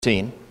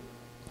13.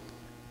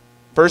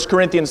 1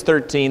 Corinthians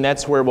 13,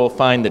 that's where we'll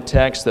find the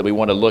text that we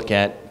want to look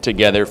at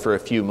together for a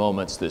few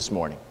moments this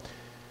morning.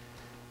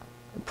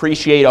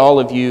 Appreciate all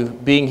of you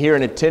being here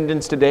in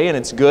attendance today, and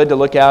it's good to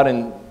look out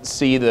and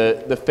see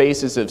the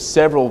faces of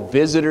several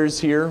visitors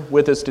here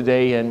with us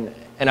today, and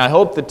I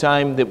hope the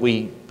time that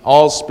we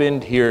all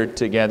spend here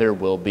together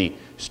will be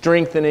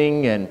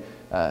strengthening and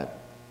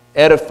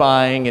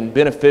edifying and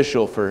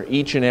beneficial for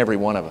each and every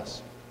one of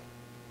us.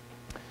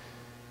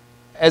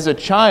 As a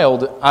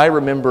child, I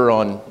remember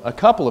on a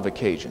couple of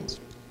occasions,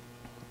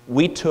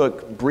 we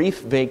took brief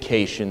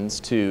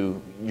vacations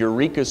to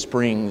Eureka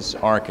Springs,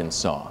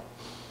 Arkansas.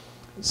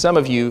 Some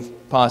of you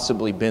have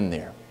possibly been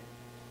there.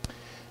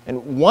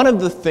 And one of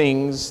the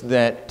things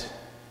that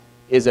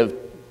is a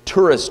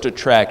tourist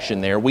attraction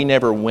there, we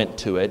never went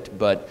to it,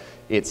 but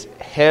it's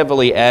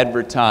heavily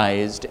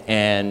advertised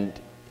and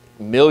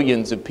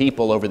millions of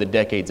people over the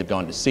decades have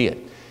gone to see it,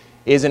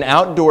 is an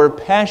outdoor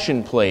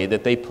passion play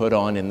that they put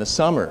on in the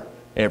summer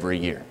every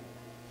year.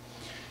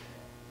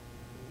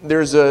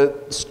 There's a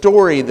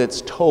story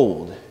that's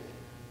told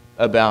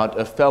about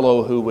a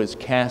fellow who was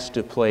cast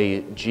to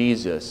play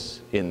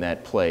Jesus in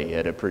that play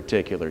at a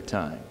particular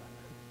time.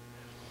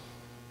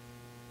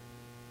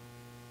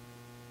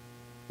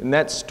 And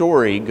that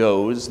story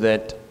goes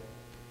that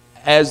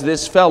as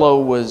this fellow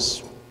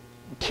was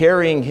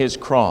carrying his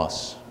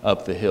cross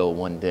up the hill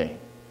one day,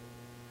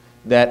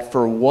 that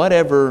for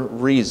whatever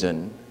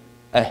reason,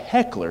 a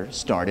heckler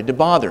started to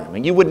bother him.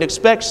 And you wouldn't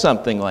expect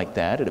something like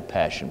that at a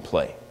passion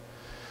play.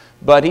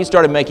 But he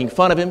started making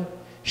fun of him,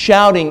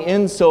 shouting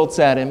insults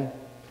at him,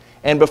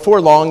 and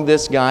before long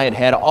this guy had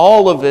had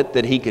all of it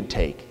that he could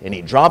take. And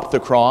he dropped the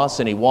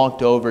cross and he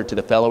walked over to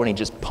the fellow and he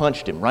just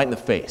punched him right in the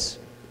face.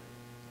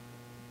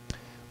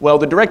 Well,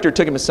 the director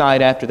took him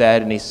aside after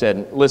that and he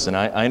said, "Listen,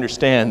 I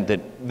understand that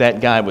that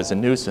guy was a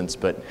nuisance,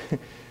 but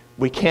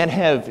we can't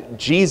have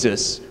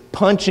Jesus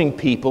punching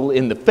people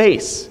in the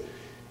face.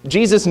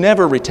 Jesus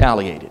never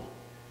retaliated.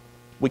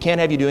 We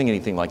can't have you doing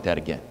anything like that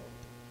again."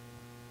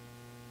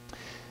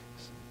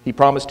 He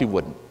promised he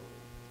wouldn't.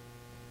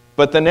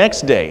 But the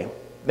next day,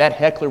 that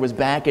heckler was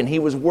back and he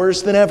was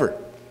worse than ever.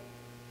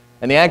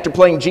 And the actor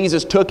playing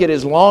Jesus took it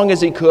as long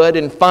as he could,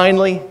 and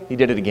finally, he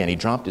did it again. He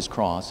dropped his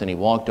cross and he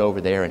walked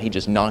over there and he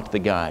just knocked the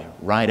guy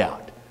right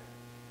out.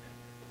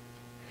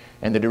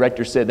 And the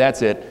director said,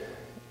 "That's it.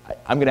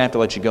 I'm going to have to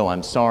let you go.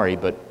 I'm sorry,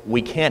 but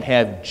we can't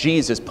have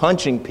Jesus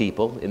punching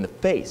people in the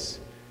face."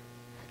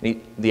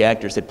 The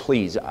actor said,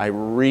 "Please, I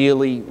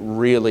really,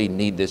 really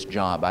need this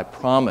job. I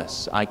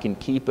promise I can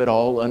keep it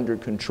all under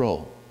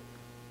control."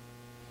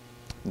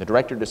 And the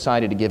director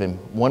decided to give him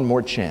one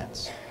more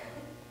chance.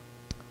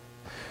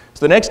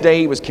 So the next day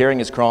he was carrying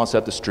his cross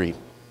up the street.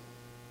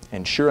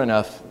 And sure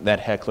enough,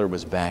 that heckler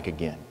was back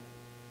again.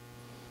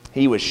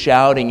 He was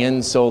shouting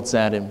insults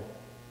at him.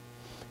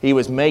 He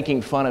was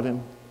making fun of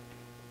him.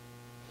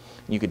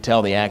 You could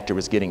tell the actor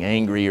was getting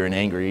angrier and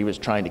angrier. He was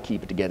trying to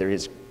keep it together.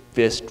 His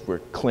fists were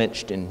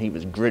clenched and he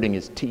was gritting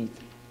his teeth.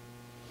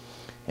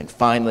 And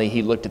finally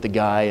he looked at the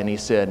guy and he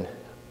said,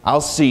 "I'll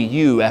see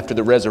you after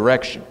the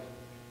resurrection."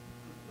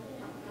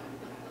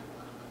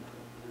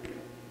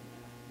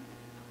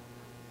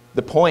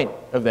 The point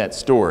of that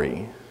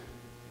story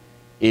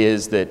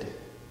is that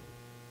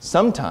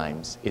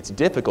sometimes it's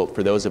difficult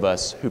for those of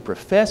us who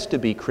profess to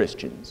be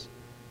Christians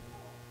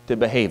to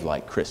behave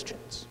like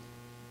Christians.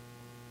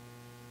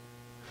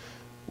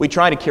 We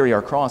try to carry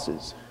our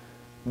crosses.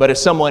 But if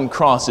someone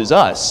crosses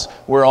us,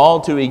 we're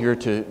all too eager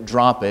to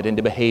drop it and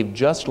to behave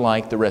just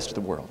like the rest of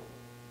the world.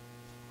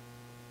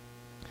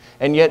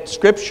 And yet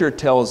Scripture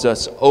tells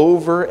us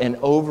over and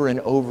over and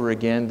over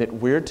again that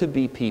we're to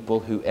be people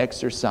who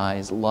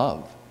exercise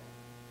love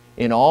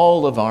in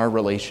all of our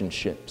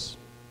relationships.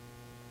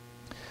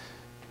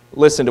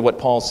 Listen to what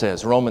Paul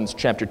says, Romans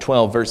chapter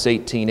 12, verse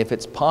 18. "If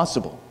it's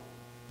possible,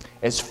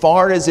 as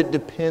far as it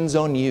depends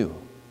on you,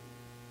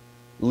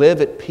 live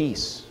at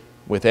peace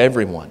with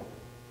everyone."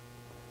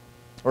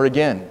 Or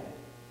again,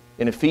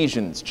 in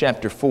Ephesians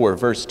chapter 4,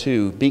 verse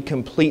 2, "Be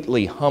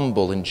completely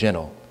humble and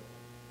gentle.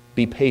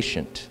 Be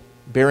patient,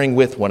 bearing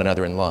with one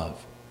another in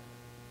love."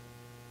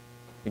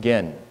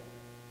 Again,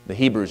 the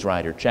Hebrews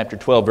writer, chapter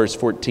 12, verse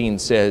 14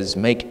 says,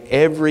 "Make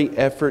every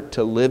effort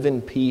to live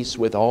in peace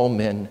with all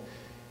men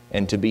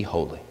and to be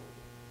holy."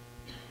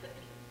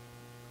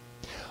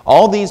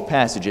 All these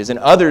passages and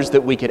others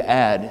that we could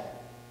add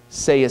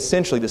say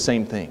essentially the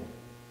same thing.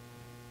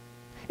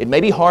 It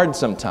may be hard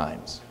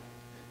sometimes.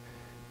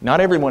 Not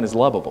everyone is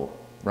lovable,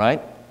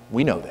 right?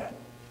 We know that.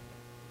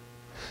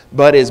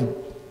 But as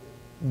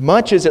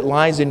much as it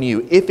lies in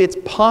you, if it's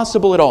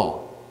possible at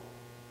all,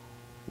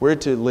 we're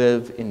to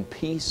live in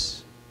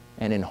peace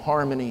and in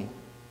harmony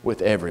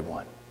with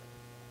everyone.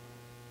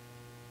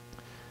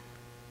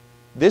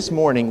 This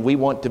morning, we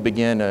want to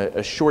begin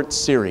a short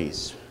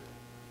series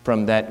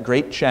from that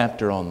great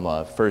chapter on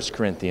love, 1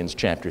 Corinthians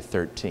chapter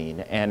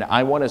 13. And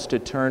I want us to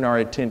turn our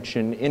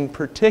attention in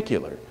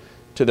particular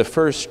to the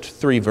first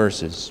 3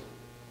 verses.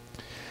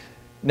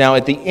 Now,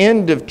 at the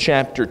end of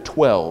chapter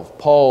 12,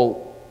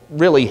 Paul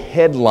really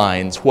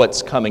headlines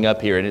what's coming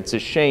up here. And it's a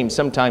shame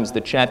sometimes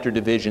the chapter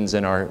divisions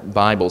in our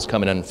Bibles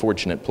come in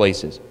unfortunate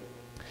places.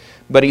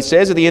 But he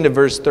says at the end of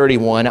verse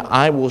 31,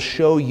 I will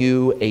show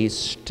you a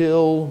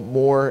still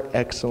more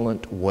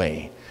excellent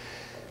way.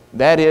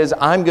 That is,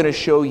 I'm going to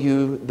show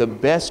you the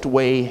best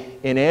way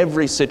in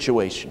every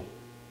situation,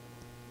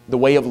 the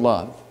way of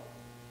love.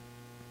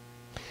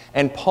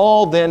 And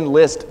Paul then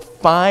lists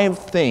 5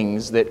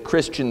 things that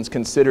Christians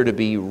consider to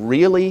be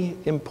really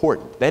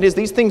important. That is,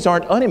 these things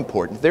aren't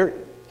unimportant. They're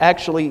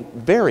actually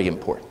very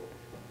important.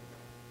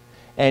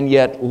 And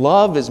yet,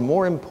 love is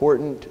more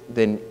important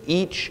than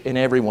each and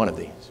every one of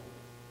these.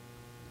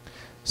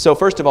 So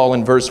first of all,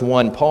 in verse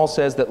 1, Paul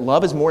says that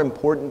love is more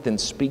important than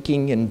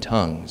speaking in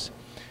tongues.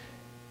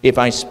 If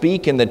I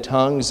speak in the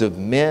tongues of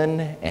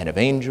men and of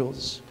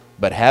angels,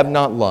 but have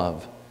not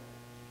love,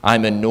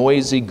 I'm a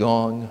noisy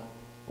gong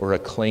or a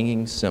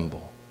clanging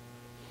cymbal.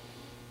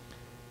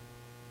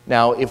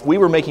 Now, if we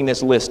were making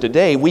this list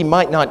today, we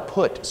might not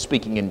put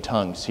speaking in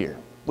tongues here.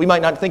 We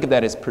might not think of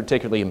that as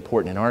particularly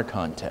important in our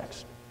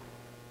context.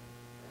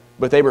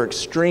 But they were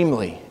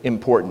extremely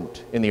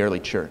important in the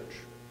early church.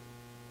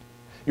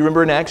 You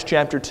remember in Acts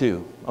chapter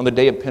 2, on the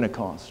day of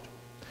Pentecost,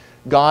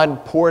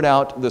 God poured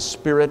out the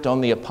Spirit on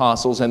the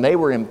apostles, and they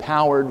were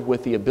empowered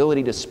with the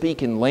ability to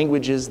speak in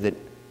languages that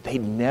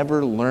they'd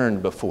never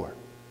learned before.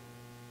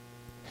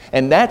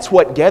 And that's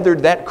what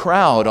gathered that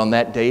crowd on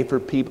that day for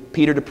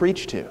Peter to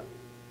preach to.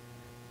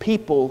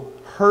 People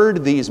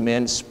heard these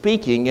men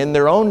speaking in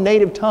their own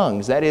native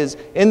tongues, that is,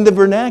 in the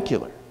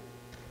vernacular.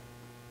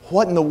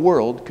 What in the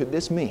world could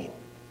this mean?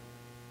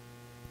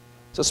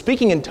 So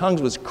speaking in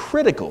tongues was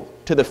critical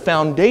to the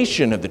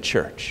foundation of the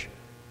church.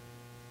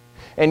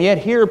 And yet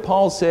here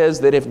Paul says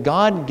that if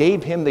God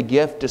gave him the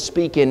gift to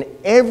speak in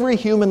every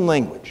human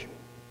language,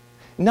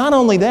 not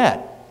only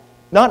that,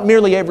 not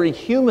merely every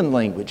human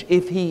language,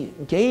 if he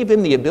gave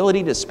him the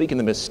ability to speak in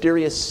the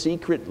mysterious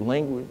secret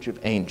language of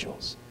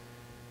angels,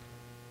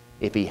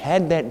 if he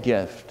had that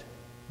gift,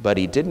 but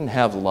he didn't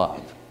have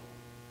love,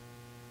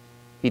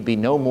 he'd be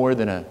no more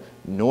than a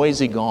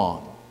noisy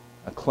gong,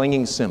 a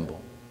clanging cymbal.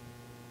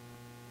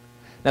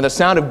 Now, the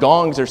sound of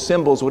gongs or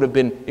cymbals would have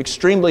been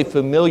extremely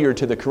familiar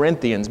to the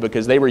Corinthians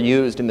because they were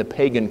used in the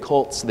pagan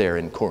cults there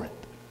in Corinth.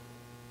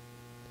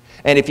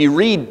 And if you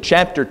read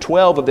chapter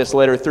 12 of this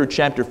letter through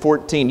chapter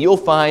 14, you'll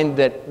find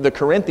that the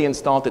Corinthians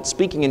thought that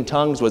speaking in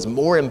tongues was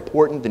more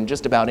important than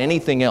just about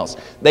anything else.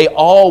 They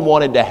all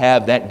wanted to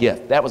have that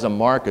gift. That was a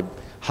mark of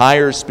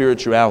higher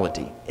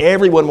spirituality.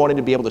 Everyone wanted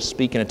to be able to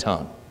speak in a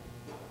tongue.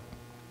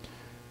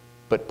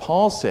 But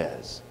Paul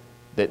says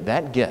that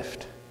that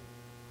gift,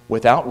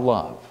 without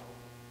love,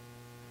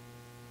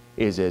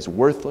 is as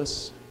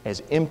worthless,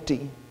 as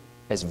empty,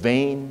 as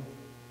vain,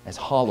 as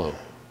hollow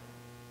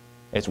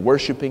as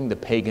worshiping the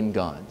pagan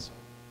gods.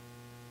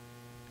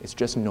 It's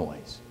just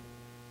noise.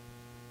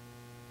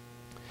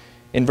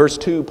 In verse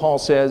 2, Paul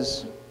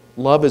says,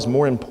 love is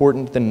more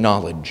important than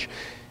knowledge.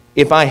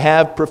 If I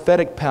have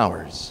prophetic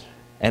powers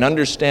and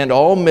understand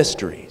all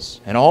mysteries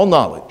and all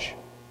knowledge,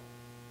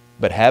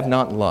 but have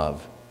not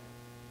love,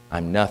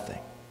 I'm nothing.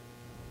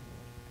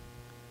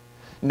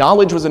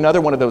 Knowledge was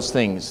another one of those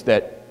things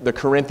that the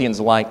Corinthians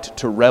liked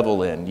to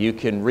revel in. You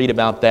can read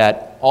about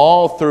that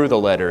all through the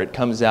letter. It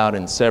comes out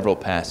in several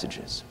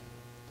passages.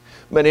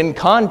 But in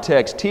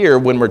context here,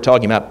 when we're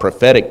talking about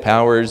prophetic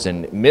powers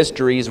and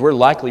mysteries, we're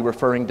likely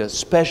referring to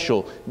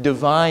special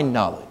divine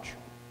knowledge.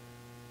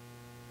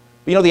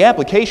 But the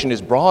application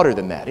is broader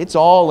than that. It's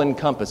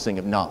all-encompassing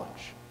of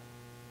knowledge.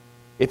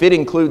 If it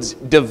includes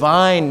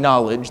divine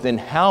knowledge, then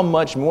how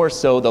much more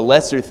so the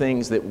lesser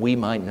things that we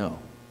might know?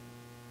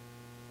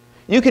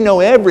 You can know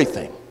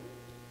everything.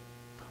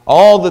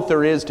 All that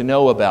there is to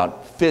know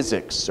about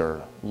physics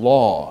or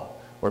law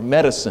or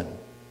medicine,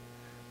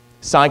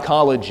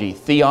 psychology,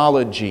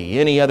 theology,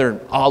 any other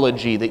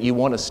ology that you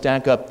want to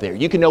stack up there.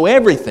 You can know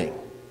everything.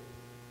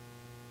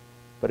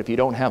 But if you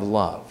don't have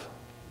love,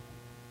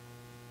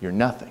 you're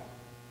nothing.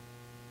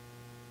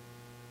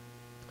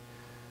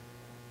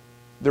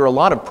 There are a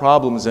lot of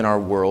problems in our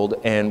world,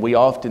 and we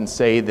often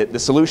say that the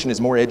solution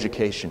is more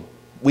education.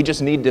 We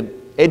just need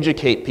to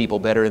educate people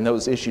better and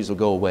those issues will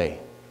go away.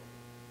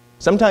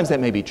 Sometimes that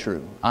may be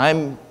true.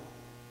 I'm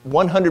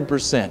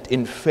 100%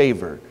 in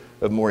favor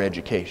of more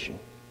education.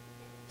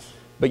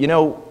 But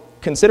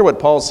consider what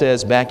Paul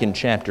says back in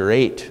chapter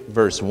 8,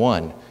 verse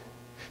 1.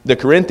 The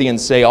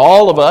Corinthians say,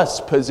 all of us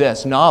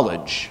possess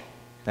knowledge.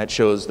 That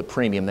shows the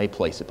premium they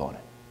place upon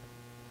it.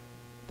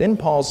 Then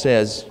Paul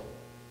says,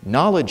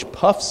 knowledge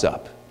puffs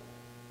up,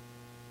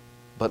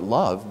 but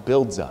love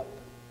builds up.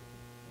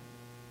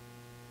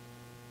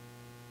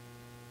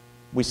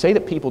 We say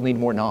that people need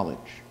more knowledge.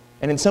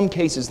 And in some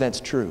cases that's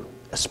true.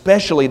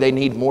 Especially they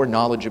need more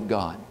knowledge of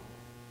God.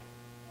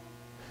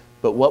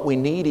 But what we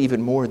need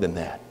even more than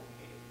that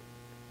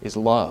is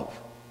love.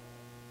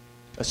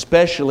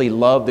 Especially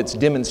love that's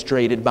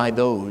demonstrated by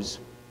those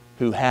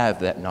who have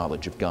that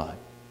knowledge of God.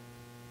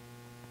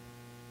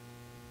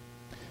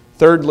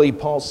 Thirdly,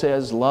 Paul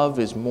says love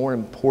is more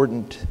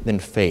important than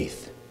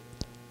faith.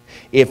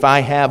 If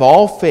I have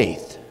all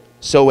faith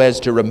so as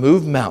to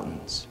remove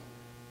mountains,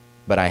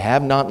 but I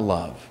have not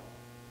love,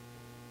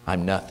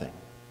 I'm nothing.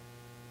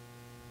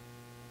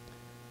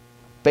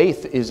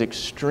 Faith is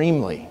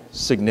extremely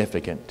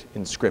significant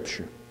in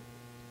Scripture.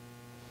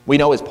 We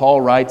know, as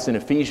Paul writes in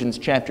Ephesians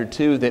chapter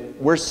 2,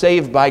 that we're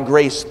saved by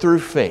grace through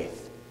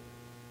faith.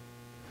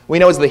 We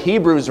know, as the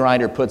Hebrews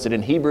writer puts it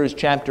in Hebrews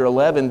chapter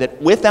 11,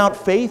 that without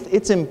faith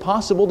it's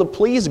impossible to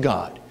please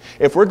God.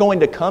 If we're going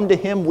to come to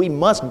Him, we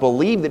must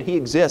believe that He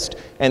exists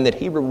and that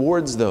He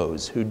rewards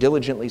those who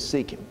diligently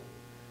seek Him.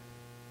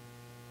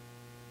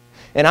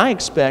 And I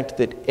expect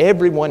that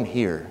everyone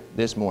here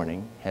this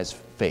morning has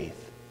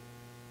faith,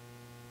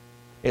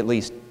 at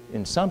least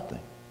in something.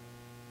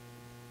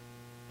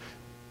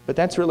 But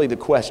that's really the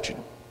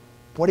question.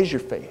 What is your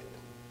faith?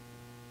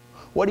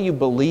 What do you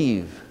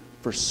believe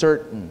for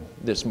certain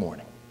this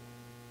morning?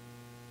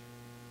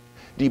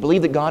 Do you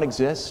believe that God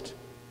exists?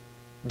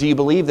 Do you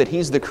believe that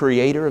He's the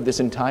creator of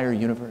this entire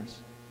universe?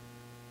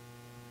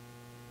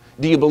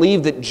 Do you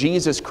believe that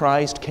Jesus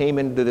Christ came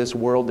into this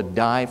world to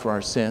die for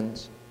our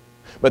sins,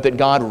 but that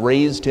God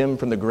raised Him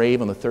from the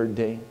grave on the third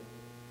day?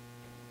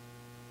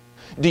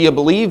 Do you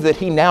believe that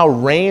He now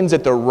reigns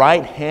at the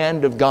right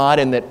hand of God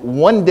and that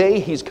one day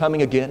He's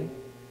coming again?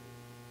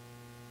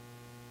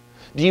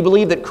 Do you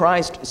believe that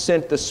Christ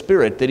sent the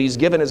Spirit that He's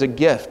given as a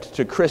gift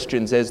to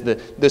Christians as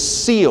the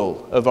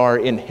seal of our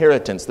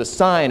inheritance, the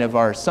sign of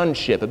our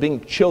sonship, of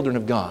being children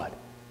of God?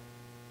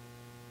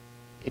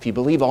 If you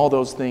believe all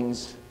those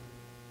things,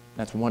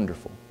 that's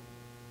wonderful.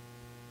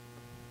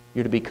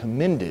 You're to be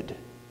commended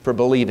for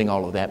believing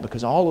all of that,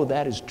 because all of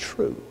that is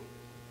true.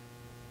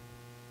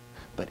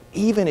 But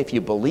even if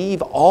you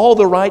believe all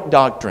the right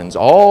doctrines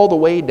all the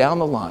way down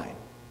the line,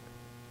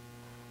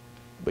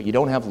 but you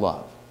don't have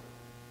love,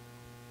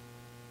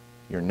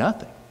 you're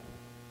nothing.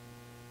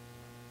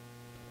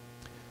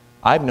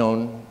 I've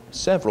known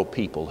several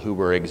people who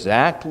were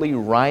exactly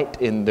right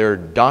in their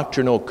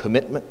doctrinal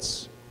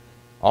commitments,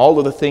 all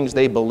of the things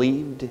they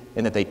believed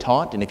and that they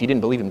taught, and if you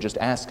didn't believe them, just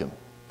ask them,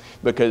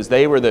 because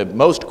they were the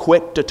most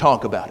quick to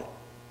talk about it.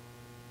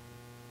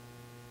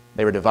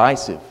 They were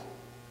divisive,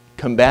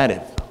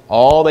 combative.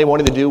 All they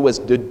wanted to do was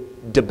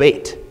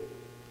debate.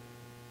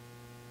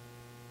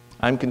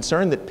 I'm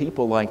concerned that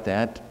people like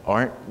that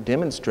aren't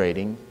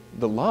demonstrating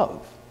the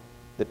love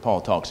that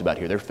Paul talks about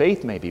here. Their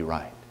faith may be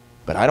right,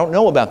 but I don't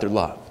know about their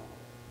love.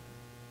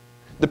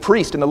 The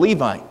priest and the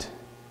Levite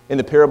in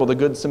the parable of the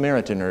Good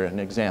Samaritan are an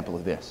example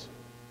of this.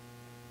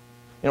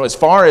 You know, as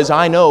far as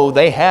I know,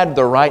 they had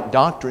the right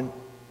doctrine.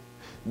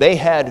 They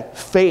had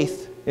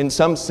faith in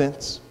some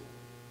sense.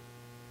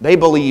 They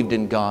believed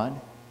in God.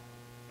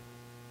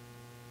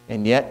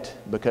 And yet,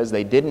 because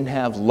they didn't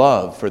have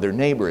love for their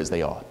neighbor as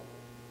they ought,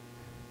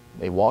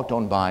 they walked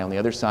on by on the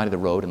other side of the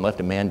road and left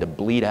a man to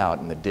bleed out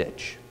in the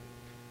ditch.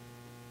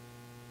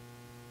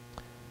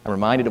 I'm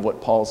reminded of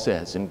what Paul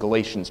says in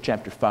Galatians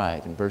chapter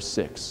 5 and verse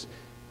 6.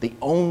 The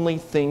only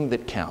thing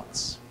that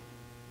counts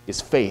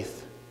is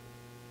faith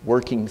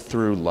working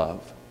through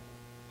love.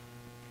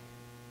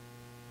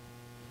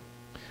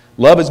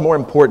 Love is more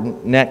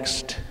important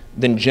next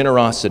than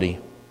generosity.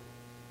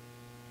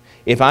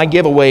 If I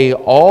give away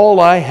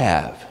all I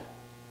have,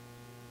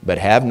 but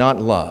have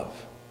not love,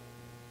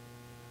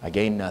 I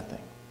gain nothing.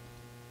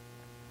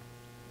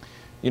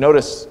 You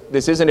notice,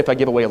 this isn't if I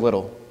give away a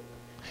little.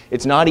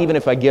 It's not even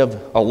if I give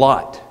a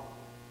lot.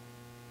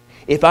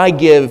 If I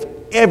give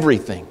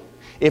everything,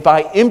 if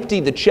I empty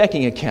the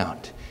checking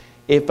account,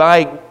 if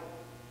I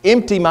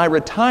empty my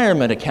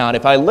retirement account,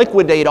 if I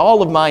liquidate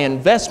all of my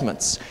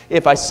investments,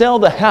 if I sell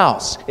the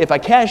house, if I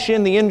cash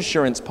in the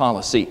insurance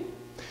policy,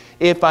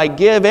 if I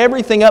give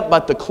everything up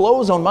but the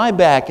clothes on my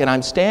back and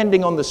I'm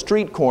standing on the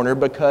street corner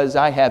because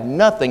I have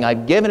nothing,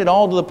 I've given it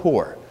all to the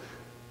poor,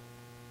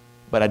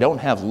 but I don't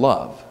have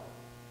love,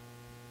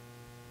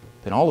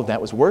 then all of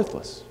that was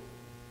worthless.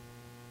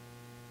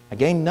 I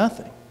gained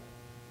nothing.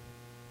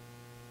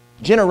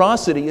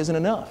 Generosity isn't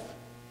enough.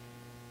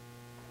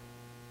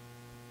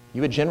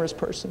 You a generous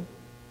person?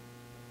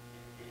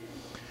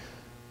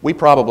 We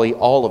probably,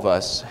 all of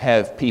us,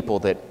 have people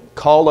that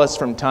call us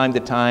from time to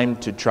time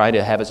to try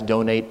to have us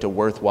donate to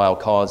worthwhile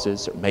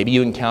causes. Or maybe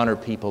you encounter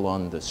people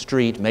on the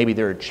street. Maybe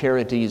there are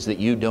charities that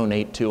you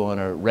donate to on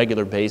a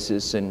regular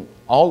basis, and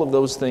all of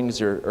those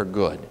things are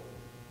good.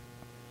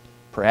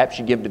 Perhaps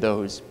you give to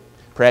those.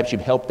 Perhaps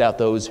you've helped out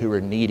those who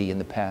were needy in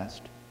the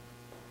past.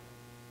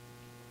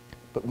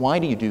 But why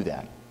do you do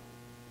that?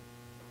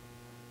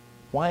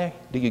 Why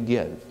do you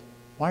give?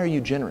 Why are you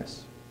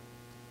generous?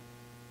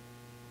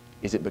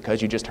 Is it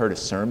because you just heard a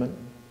sermon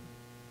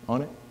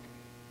on it?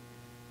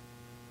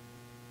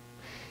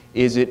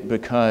 Is it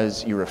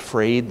because you're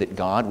afraid that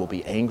God will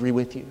be angry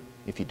with you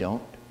if you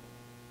don't?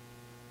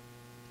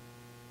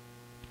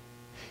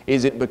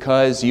 Is it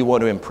because you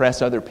want to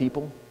impress other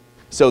people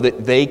so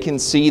that they can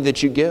see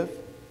that you give?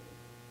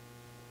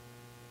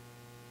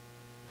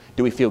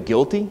 Do we feel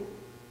guilty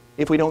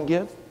if we don't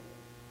give?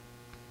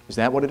 Is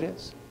that what it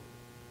is?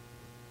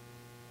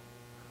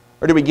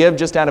 Or do we give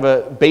just out of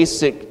a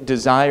basic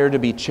desire to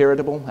be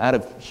charitable, out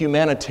of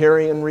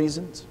humanitarian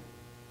reasons?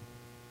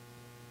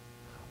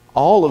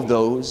 all of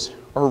those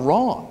are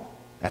wrong.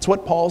 That's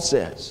what Paul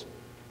says.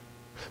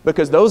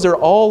 Because those are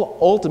all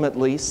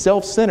ultimately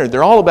self-centered.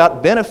 They're all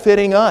about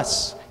benefiting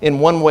us in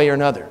one way or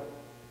another.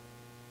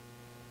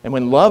 And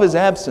when love is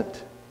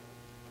absent,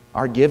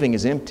 our giving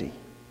is empty.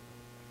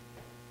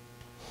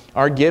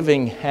 Our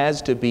giving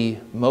has to be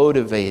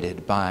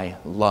motivated by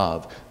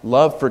love.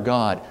 Love for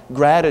God,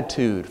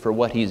 gratitude for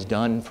what He's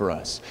done for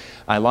us.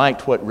 I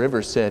liked what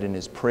River said in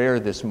his prayer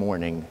this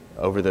morning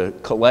over the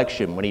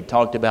collection when he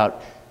talked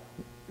about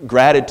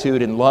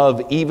gratitude and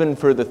love even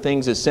for the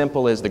things as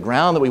simple as the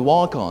ground that we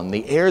walk on,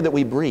 the air that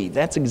we breathe.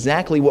 That's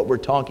exactly what we're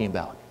talking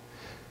about.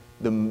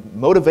 The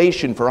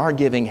motivation for our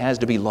giving has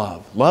to be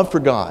love. Love for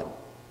God.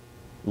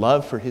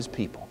 Love for His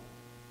people.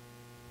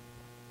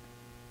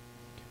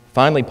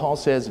 Finally, Paul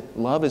says,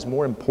 love is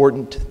more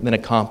important than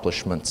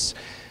accomplishments.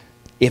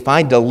 If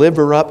I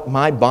deliver up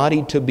my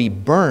body to be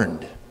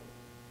burned,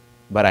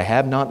 but I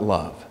have not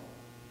love,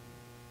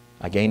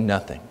 I gain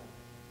nothing.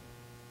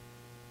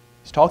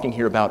 He's talking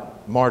here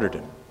about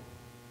martyrdom.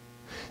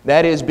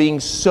 That is, being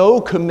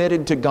so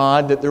committed to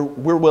God that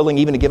we're willing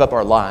even to give up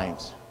our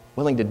lives,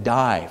 willing to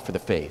die for the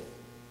faith.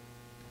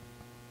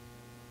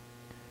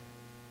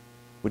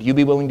 Would you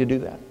be willing to do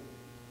that?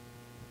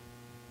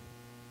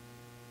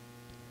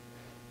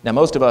 Now,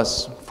 most of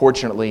us,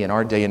 fortunately, in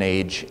our day and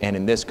age and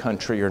in this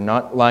country, are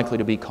not likely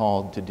to be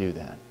called to do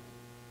that.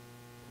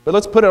 But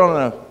let's put it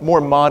on a more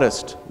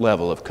modest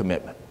level of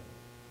commitment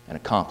and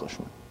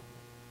accomplishment.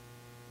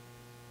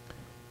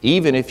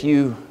 Even if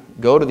you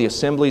go to the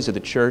assemblies of the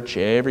church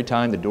every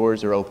time the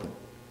doors are open,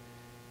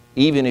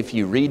 even if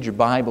you read your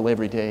Bible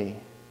every day,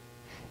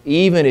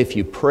 even if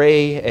you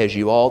pray as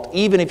you ought,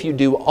 even if you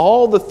do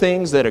all the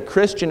things that a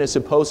Christian is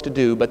supposed to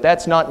do, but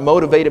that's not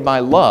motivated by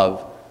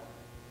love,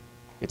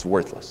 it's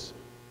worthless.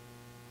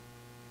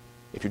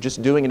 If you're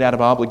just doing it out of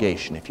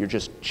obligation, if you're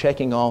just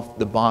checking off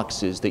the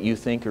boxes that you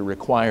think are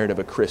required of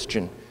a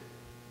Christian,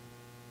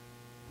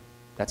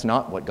 that's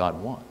not what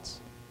God wants.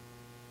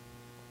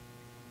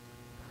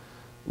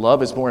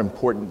 Love is more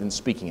important than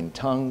speaking in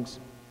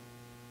tongues.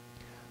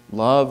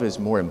 Love is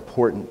more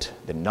important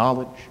than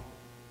knowledge.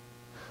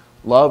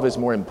 Love is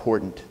more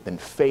important than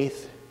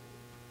faith.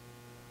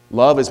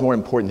 Love is more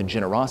important than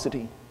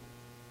generosity.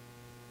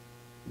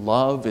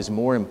 Love is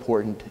more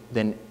important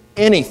than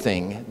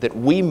anything that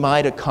we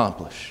might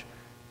accomplish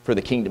for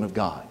the kingdom of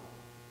God.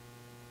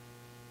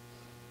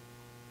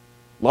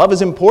 Love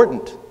is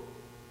important. Do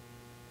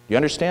you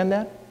understand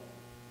that?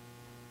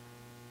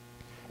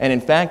 And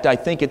in fact, I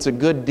think it's a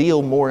good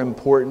deal more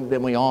important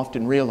than we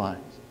often realize.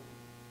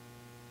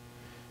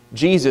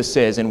 Jesus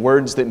says in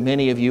words that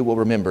many of you will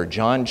remember,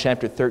 John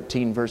chapter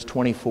 13, verse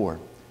 24,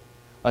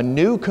 "A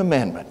new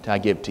commandment I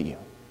give to you,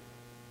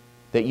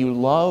 that you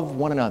love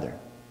one another.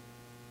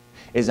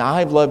 As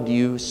I've loved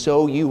you,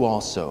 so you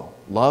also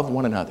love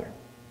one another."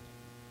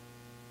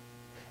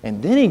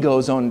 And then he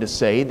goes on to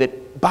say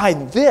that by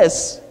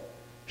this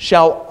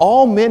shall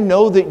all men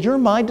know that you're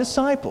my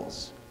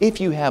disciples, if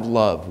you have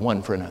love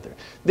one for another.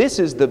 This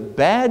is the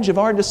badge of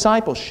our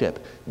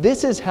discipleship.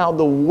 This is how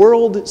the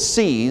world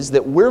sees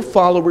that we're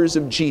followers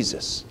of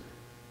Jesus.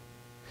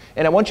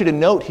 And I want you to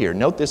note here,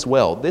 note this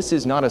well, this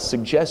is not a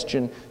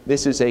suggestion,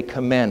 this is a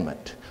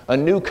commandment. A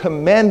new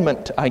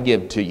commandment I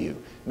give to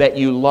you, that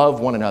you love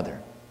one another.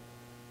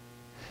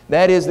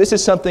 That is, this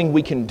is something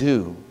we can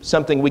do,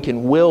 something we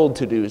can will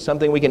to do,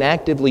 something we can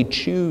actively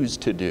choose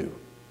to do.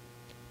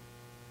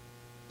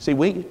 See,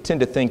 we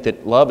tend to think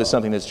that love is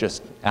something that's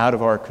just out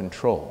of our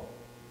control.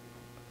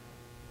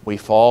 We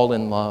fall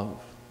in love.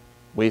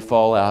 We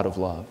fall out of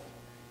love.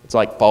 It's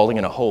like falling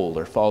in a hole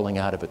or falling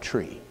out of a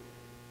tree.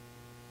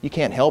 You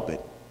can't help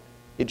it.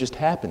 It just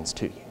happens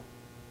to you.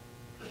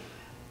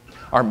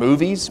 Our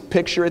movies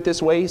picture it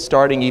this way,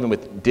 starting even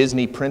with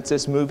Disney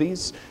princess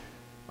movies.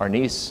 Our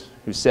niece,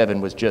 who's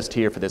 7, was just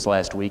here for this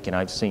last week, and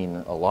I've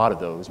seen a lot of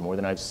those, more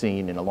than I've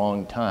seen in a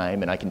long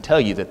time, and I can tell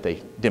you that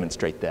they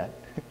demonstrate that.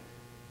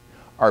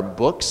 Our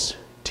books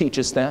teach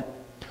us that.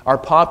 Our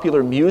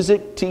popular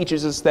music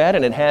teaches us that,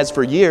 and it has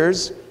for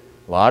years.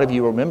 A lot of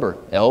you remember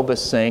Elvis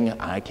saying,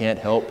 "I can't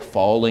help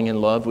falling in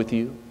love with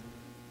you."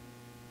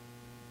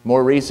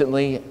 More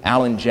recently,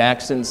 Alan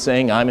Jackson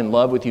saying, "I'm in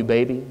love with you,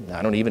 baby.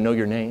 I don't even know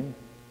your name."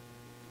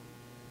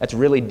 That's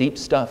really deep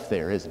stuff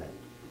there, isn't it?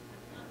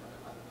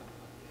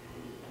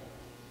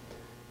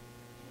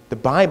 The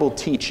Bible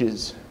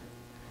teaches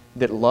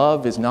that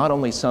love is not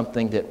only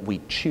something that we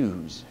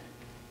choose,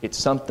 it's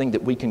something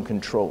that we can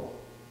control.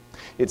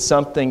 It's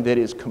something that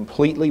is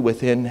completely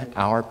within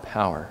our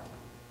power.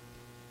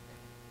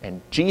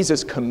 And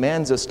Jesus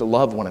commands us to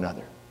love one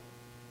another.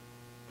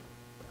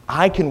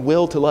 I can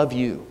will to love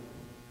you.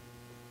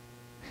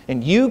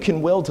 And you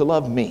can will to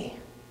love me.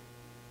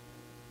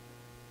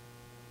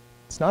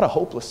 It's not a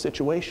hopeless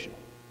situation.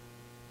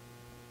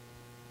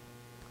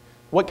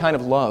 What kind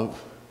of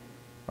love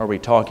are we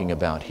talking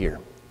about here?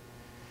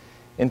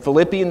 In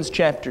Philippians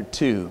chapter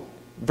 2,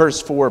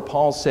 verse 4,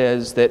 Paul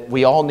says that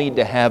we all need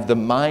to have the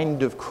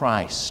mind of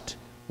Christ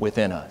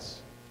within us.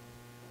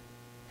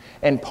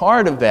 And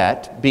part of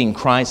that, being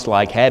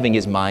Christ-like, having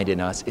His mind in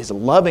us, is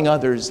loving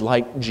others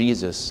like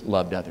Jesus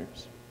loved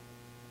others.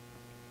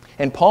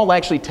 And Paul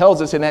actually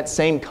tells us in that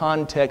same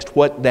context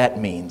what that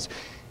means.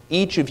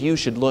 Each of you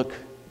should look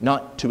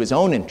not to his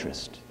own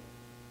interest,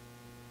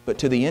 but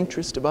to the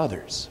interest of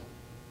others.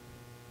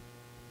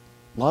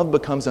 Love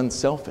becomes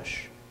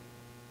unselfish.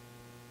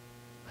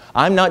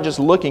 I'm not just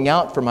looking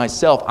out for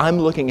myself, I'm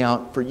looking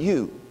out for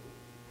you.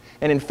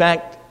 And in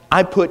fact,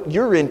 I put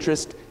your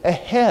interest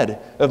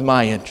ahead of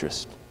my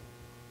interest.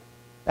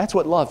 That's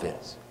what love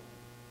is.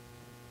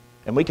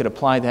 And we could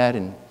apply that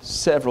in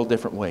several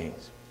different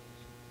ways.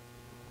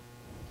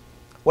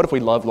 What if we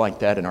love like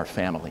that in our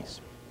families?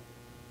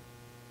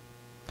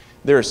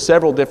 There are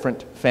several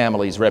different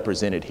families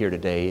represented here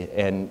today,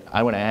 and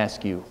I want to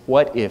ask you,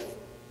 what if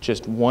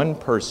just one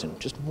person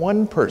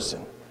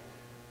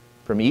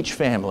from each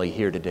family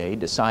here today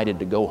decided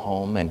to go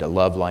home and to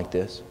love like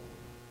this?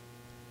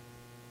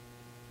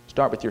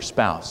 Start with your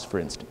spouse, for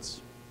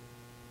instance.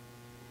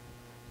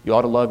 You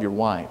ought to love your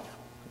wife.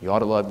 You ought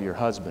to love your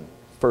husband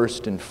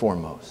first and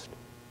foremost.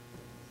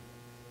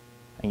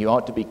 And you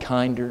ought to be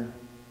kinder,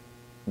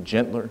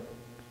 gentler,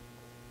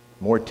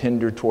 more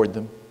tender toward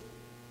them,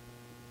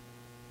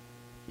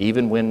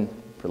 even when,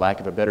 for lack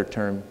of a better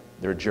term,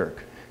 they're a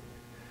jerk.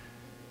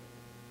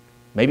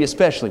 Maybe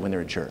especially when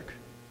they're a jerk.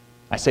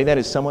 I say that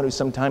as someone who's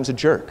sometimes a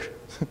jerk.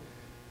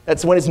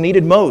 That's when it's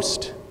needed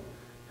most.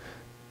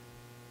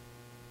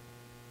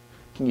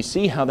 Can you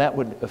see how that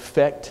would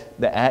affect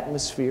the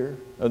atmosphere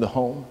of the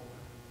home?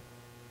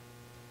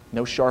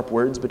 No sharp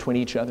words between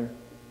each other.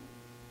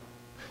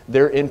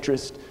 Their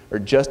interests are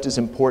just as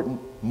important,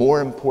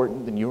 more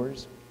important than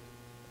yours.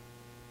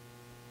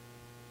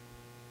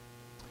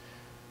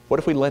 What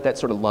if we let that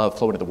sort of love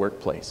flow into the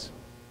workplace?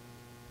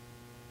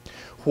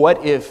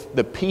 What if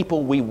the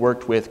people we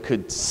worked with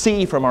could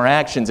see from our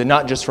actions and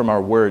not just from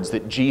our words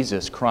that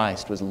Jesus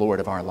Christ was Lord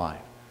of our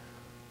life?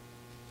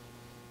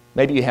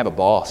 Maybe you have a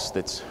boss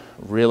that's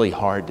really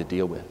hard to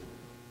deal with.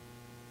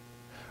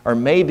 Or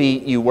maybe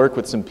you work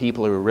with some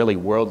people who are really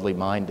worldly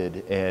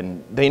minded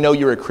and they know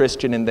you're a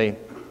Christian and they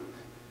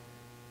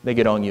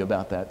get on you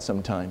about that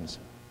sometimes.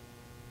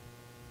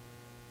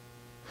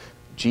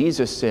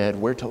 Jesus said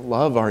we're to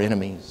love our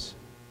enemies.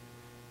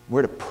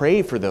 We're to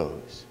pray for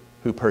those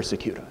who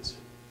persecute us.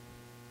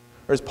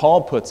 Or as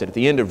Paul puts it at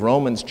the end of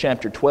Romans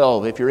chapter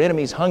 12, if your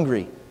enemy's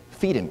hungry,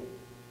 feed him.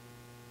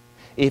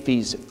 If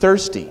he's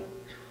thirsty,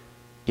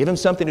 give him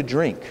something to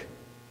drink.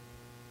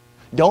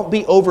 Don't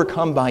be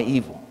overcome by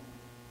evil.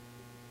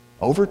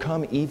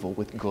 Overcome evil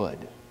with good.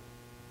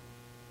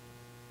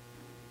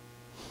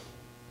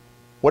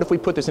 What if we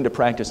put this into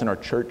practice in our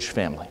church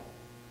family?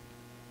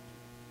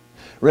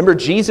 Remember,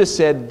 Jesus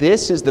said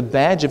this is the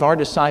badge of our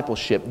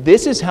discipleship.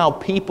 This is how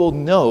people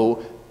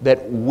know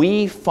that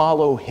we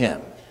follow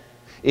Him.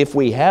 If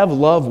we have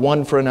love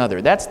one for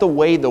another. That's the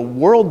way the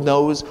world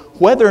knows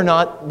whether or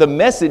not the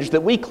message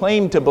that we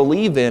claim to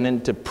believe in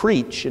and to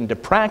preach and to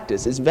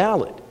practice is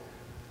valid.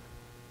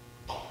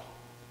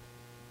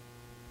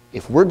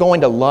 If we're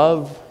going to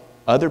love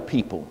other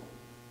people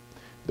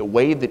the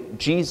way that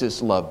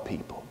Jesus loved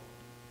people,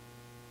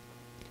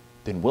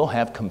 then we'll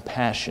have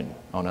compassion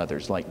on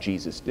others like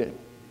Jesus did.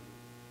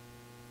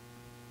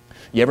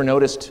 You ever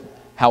noticed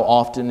how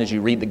often as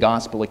you read the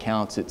gospel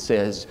accounts it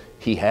says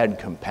He had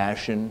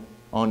compassion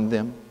on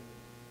them?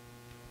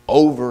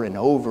 Over and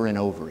over and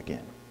over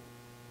again.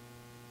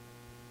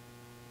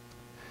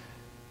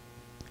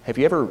 Have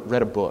you ever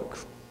read a book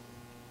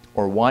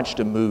or watched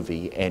a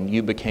movie and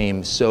you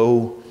became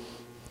so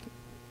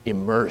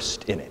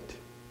immersed in it,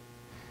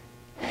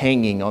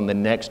 hanging on the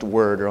next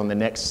word or on the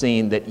next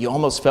scene, that you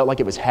almost felt like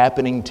it was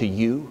happening to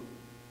you,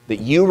 that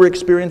you were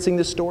experiencing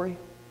this story?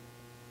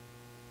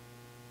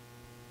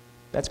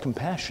 That's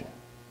compassion.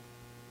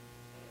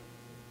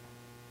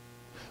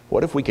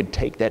 What if we could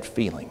take that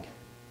feeling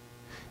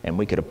and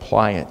we could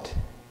apply it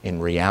in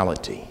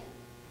reality?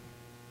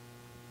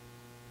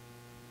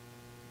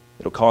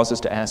 It'll cause us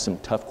to ask some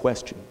tough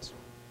questions.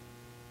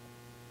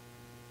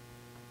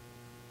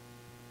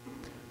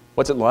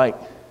 What's it like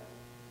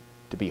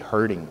to be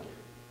hurting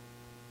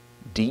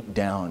deep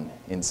down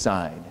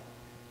inside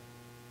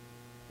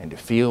and to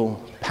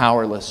feel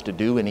powerless to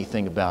do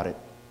anything about it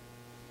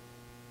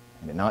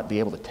and to not be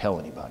able to tell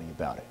anybody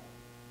about it?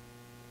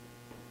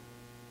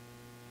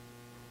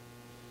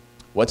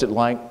 What's it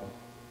like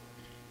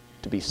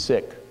to be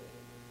sick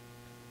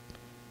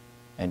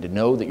and to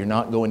know that you're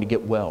not going to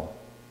get well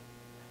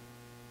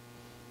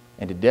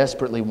and to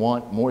desperately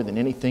want more than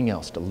anything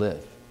else to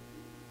live?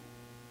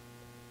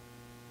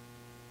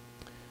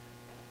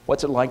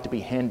 What's it like to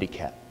be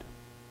handicapped?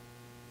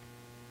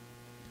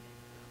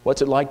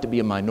 What's it like to be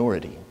a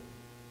minority?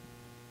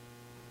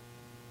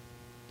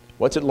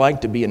 What's it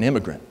like to be an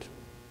immigrant?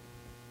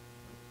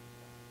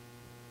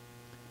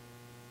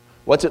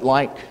 What's it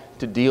like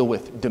to deal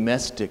with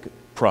domestic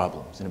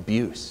problems and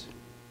abuse?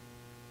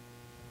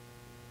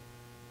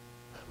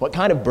 What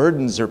kind of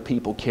burdens are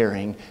people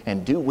carrying,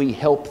 and do we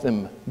help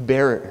them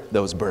bear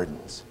those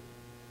burdens?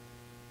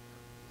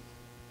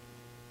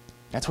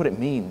 That's what it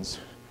means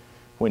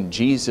when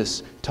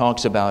Jesus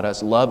talks about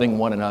us loving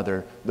one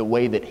another the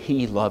way that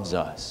He loves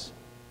us.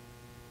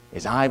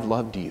 As I've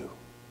loved you,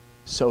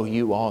 so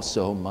you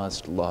also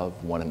must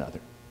love one another.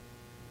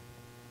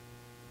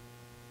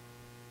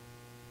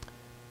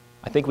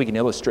 I think we can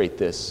illustrate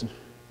this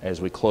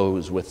as we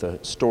close with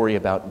a story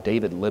about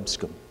David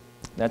Lipscomb.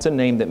 That's a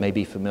name that may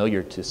be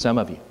familiar to some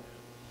of you.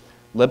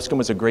 Lipscomb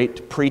was a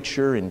great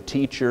preacher and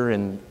teacher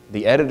and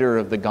the editor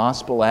of the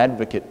Gospel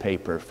Advocate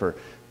paper for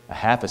a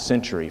half a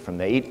century, from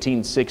the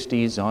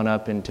 1860s on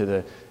up into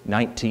the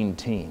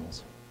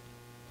 19-teens.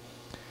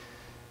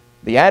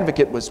 The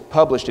Advocate was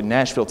published in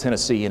Nashville,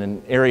 Tennessee, in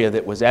an area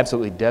that was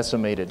absolutely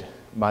decimated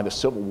by the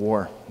Civil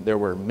War. There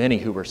were many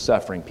who were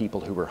suffering, people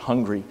who were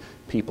hungry,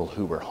 people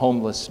who were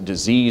homeless,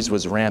 disease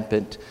was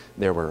rampant,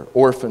 there were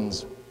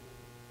orphans.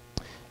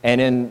 And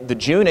in the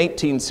June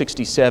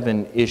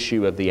 1867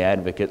 issue of the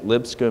Advocate,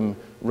 Lipscomb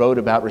wrote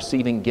about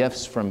receiving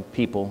gifts from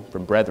people,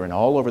 from brethren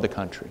all over the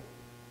country.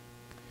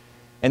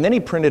 And then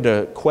he printed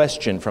a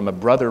question from a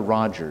Brother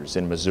Rogers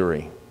in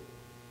Missouri.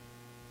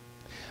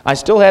 I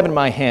still have in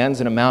my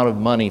hands an amount of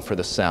money for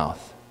the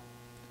South.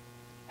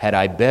 Had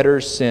I better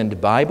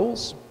send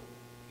Bibles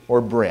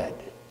or bread?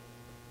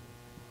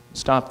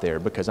 Stop there,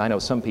 because I know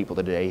some people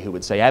today who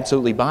would say,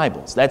 absolutely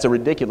Bibles. That's a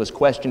ridiculous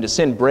question. To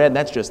send bread,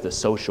 that's just the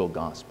social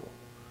gospel.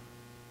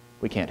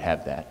 We can't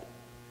have that.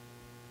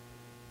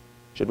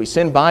 Should we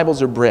send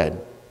Bibles or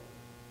bread?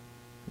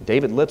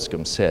 David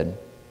Lipscomb said,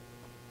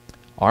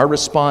 our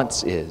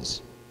response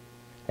is,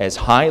 as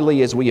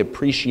highly as we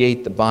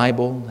appreciate the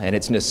Bible and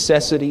its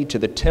necessity to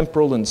the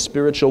temporal and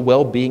spiritual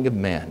well-being of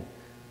man,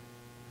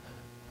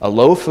 a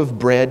loaf of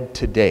bread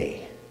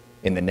today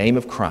in the name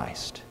of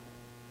Christ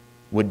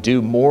would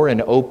do more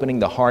in opening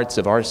the hearts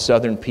of our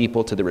southern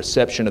people to the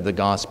reception of the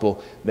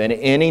gospel than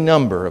any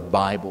number of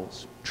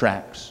Bibles,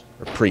 tracts,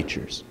 or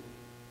preachers.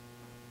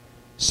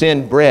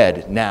 Send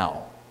bread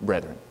now,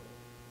 brethren,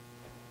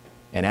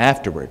 and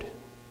afterward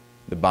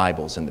the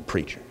Bibles and the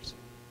preachers.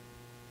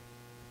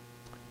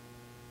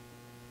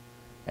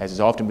 As has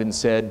often been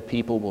said,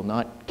 people will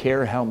not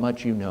care how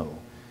much you know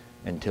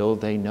until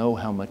they know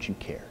how much you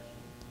care.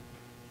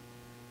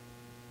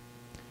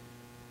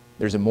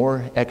 There's a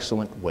more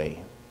excellent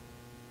way.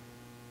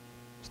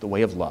 It's the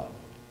way of love.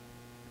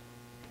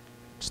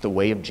 It's the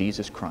way of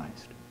Jesus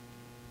Christ.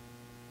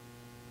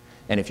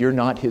 And if you're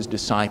not His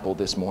disciple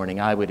this morning,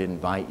 I would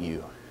invite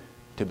you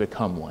to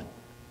become one.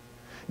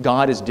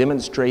 God has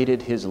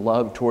demonstrated His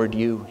love toward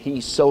you. He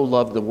so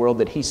loved the world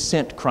that He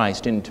sent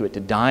Christ into it to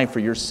die for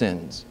your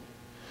sins,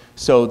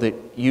 so that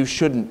you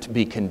shouldn't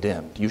be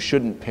condemned, you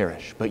shouldn't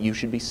perish, but you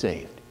should be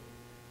saved.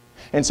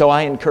 And so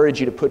I encourage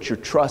you to put your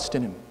trust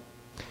in Him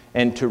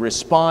and to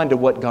respond to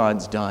what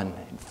God's done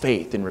in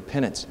faith and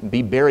repentance, and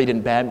be buried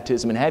in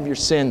baptism and have your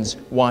sins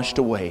washed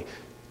away,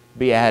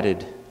 be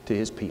added to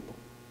His people.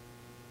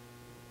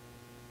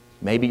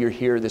 Maybe you're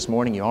here this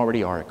morning, you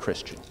already are a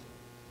Christian,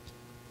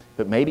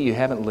 but maybe you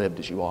haven't lived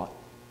as you ought.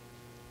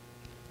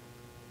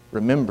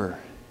 Remember,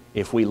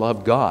 if we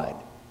love God,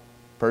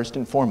 first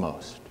and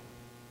foremost,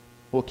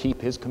 we'll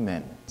keep His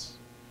commandments.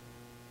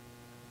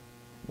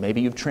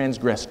 Maybe you've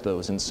transgressed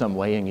those in some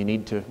way and you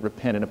need to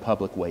repent in a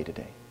public way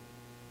today.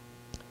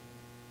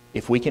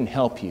 If we can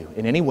help you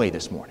in any way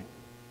this morning,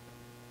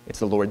 it's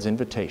the Lord's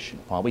invitation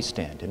while we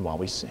stand and while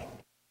we sing.